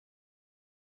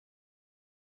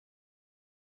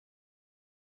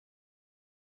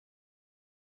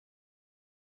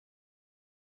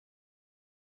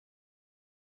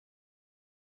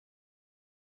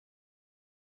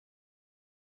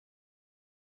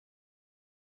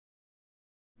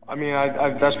I mean,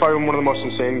 that's probably one of the most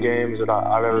insane games that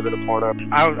I've ever been a part of.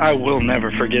 I will never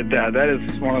forget that. That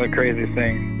is one of the craziest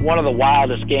things. One of the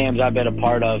wildest games I've been a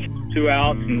part of. 2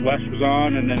 outs and West was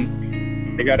on, and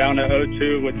then they got down to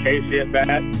 0-2 with Casey at bat.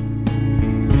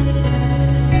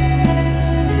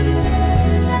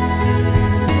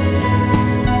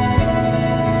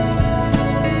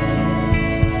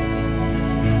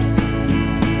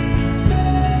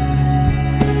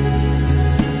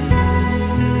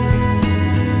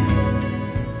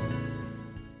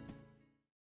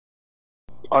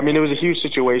 I mean, it was a huge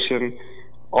situation.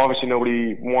 Obviously,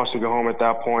 nobody wants to go home at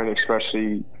that point,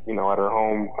 especially, you know, at our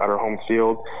home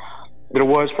field. There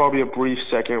was probably a brief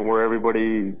second where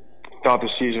everybody thought the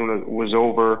season was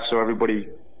over, so everybody,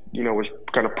 you know, was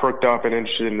kind of perked up and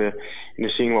interested in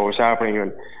seeing what was happening.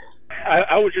 And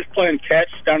I was just playing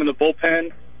catch down in the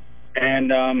bullpen,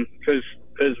 and because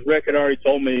Rick had already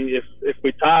told me if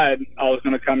we tied, I was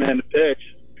going to come in to pitch.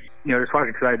 You know, just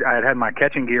watching because I had my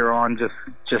catching gear on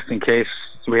just in case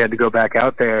we had to go back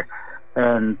out there.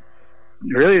 And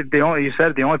really, the only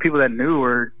people that knew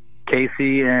were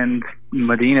Casey and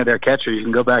Medina, their catcher. You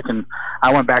can go back and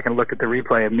I went back and looked at the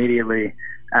replay immediately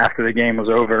after the game was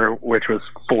over, which was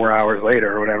 4 hours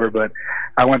later or whatever. But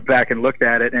I went back and looked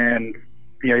at it, and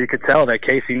you know, you could tell that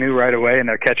Casey knew right away, and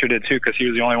their catcher did too, because he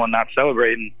was the only one not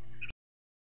celebrating.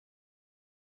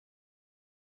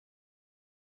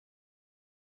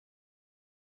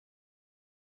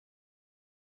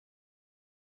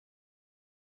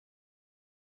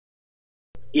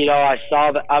 You know, I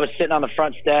was sitting on the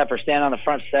front step or standing on the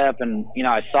front step, and you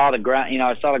know, I saw the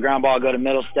ground ball go to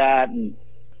middle stat, and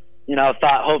you know,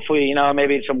 thought hopefully, you know,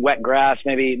 maybe some wet grass,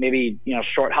 maybe you know,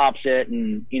 short hops it,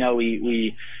 and you know,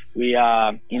 we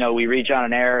reach on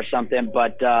an air or something.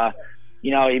 But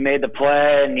you know, he made the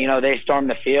play, and you know, they stormed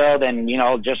the field, and you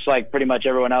know, just like pretty much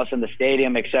everyone else in the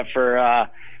stadium, except for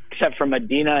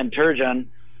Medina and Turgeon,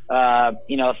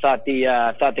 you know, thought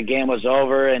the game was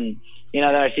over. And you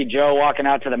know, then I see Joe walking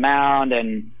out to the mound,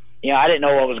 and you know, I didn't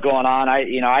know what was going on. I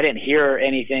didn't hear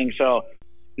anything, so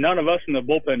none of us in the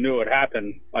bullpen knew what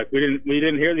happened. Like we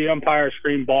didn't hear the umpire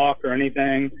scream balk or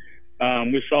anything.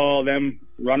 We saw them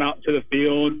run out to the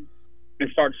field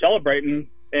and start celebrating,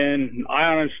 and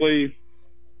I honestly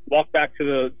walked back to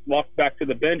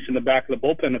the bench in the back of the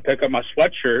bullpen to pick up my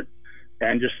sweatshirt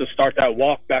and just to start that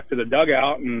walk back to the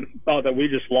dugout, and thought that we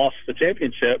just lost the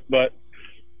championship.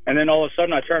 And then all of a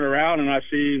sudden I turn around and I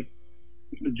see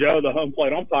Joe, the home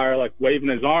plate umpire, like waving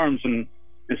his arms and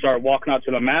start walking out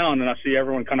to the mound, and I see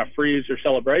everyone kind of freeze their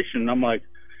celebration. And I'm like,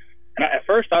 and at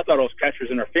first I thought it was catcher's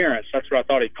interference. That's what I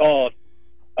thought he called.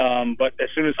 But as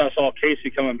soon as I saw Casey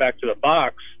coming back to the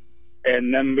box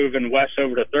and then moving West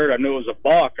over to third, I knew it was a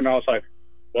balk, and I was like,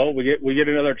 well, we get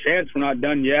another chance. We're not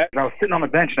done yet. And I was sitting on the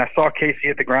bench and I saw Casey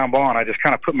hit the ground ball, and I just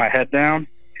kind of put my head down.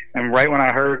 And right when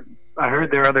I heard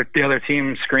the other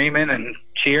team screaming and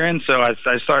cheering, so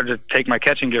I started to take my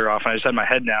catching gear off, and I just had my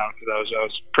head down because I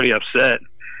was pretty upset.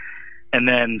 And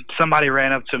then somebody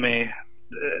ran up to me.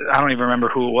 I don't even remember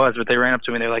who it was, but they ran up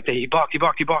to me and they were like, hey, he balked.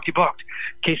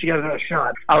 Casey got another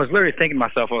shot. I was literally thinking to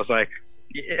myself, I was like,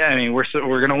 yeah, I mean, we're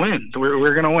going to win.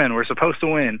 We're going to win. We're supposed to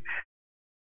win.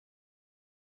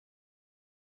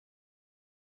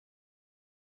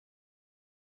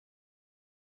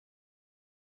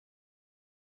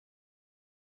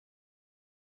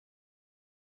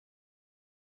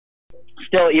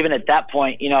 Still, even at that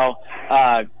point, you know,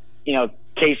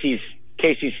 Casey's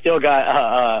still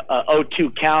got a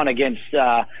 0-2 count against,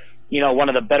 you know, one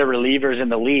of the better relievers in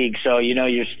the league. So, you know,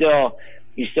 you're still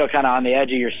kind of on the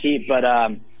edge of your seat. But,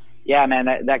 yeah,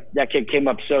 man, that kid came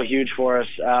up so huge for us,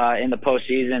 in the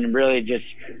postseason. Really just,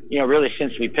 you know, really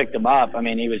since we picked him up. I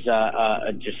mean, he was,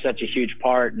 just such a huge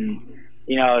part. And,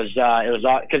 you know, it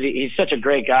was because he's such a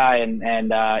great guy, and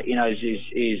you know,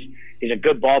 he's a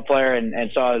good ball player,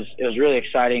 and so it was really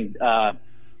exciting.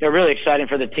 You know, really exciting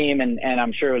for the team, and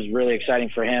I'm sure it was really exciting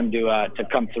for him to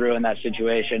come through in that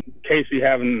situation. Casey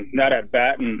having that at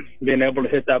bat and being able to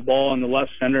hit that ball in the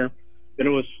left center, and it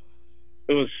was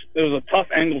a tough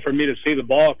angle for me to see the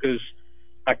ball because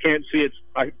I can't see it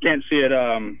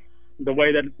the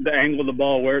way that the angle of the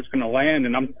ball where it's going to land,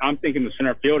 and I'm thinking the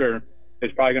center fielder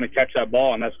is probably going to catch that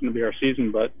ball, and that's going to be our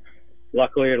season. But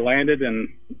luckily it landed, and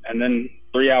then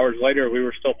 3 hours later we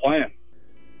were still playing.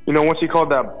 You know, once he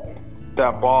called that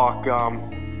balk,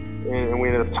 and we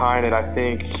ended up tying it,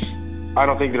 I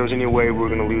don't think there was any way we were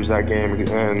going to lose that game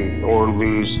or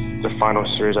lose the final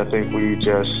series. I think we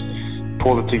just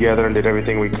pulled it together and did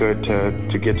everything we could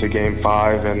to get to Game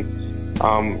 5. And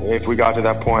if we got to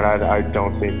that point, I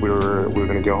don't think we were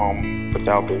going to go home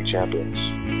without being champions.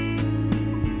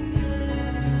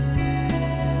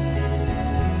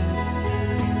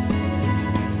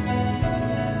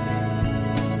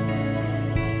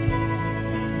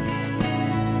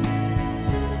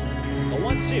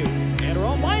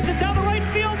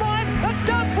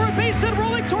 Mason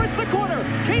rolling towards the corner.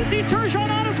 Casey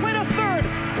Turgeon on his way to third.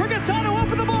 Brigantano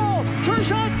opened the ball.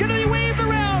 Turgeon's going to be waved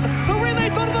around. The relay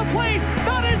throw to the plate.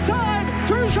 Not in time.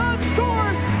 Turgeon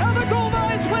scores. And the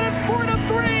Goldeyes win it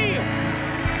 4-3.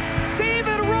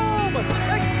 David Rome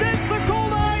extends the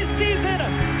Goldeyes season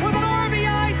with an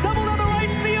RBI double to the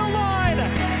right field line.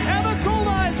 And the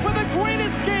Goldeyes win the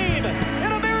greatest game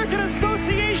in American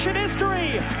Association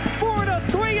history.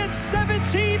 4-3 in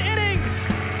 17 innings.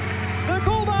 The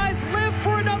Goldeyes live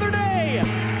for another day.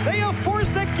 They have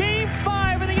forced a Game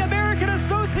 5 in the American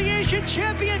Association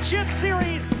Championship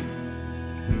Series.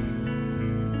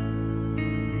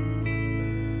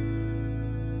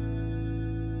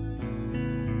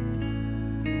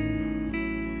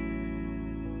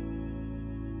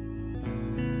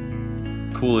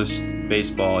 Coolest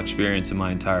baseball experience in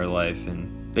my entire life,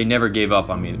 and they never gave up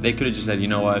on me. They could have just said, you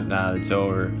know what, nah, it's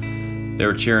over. They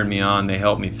were cheering me on, they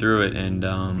helped me through it, and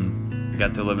I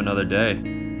got to live another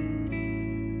day.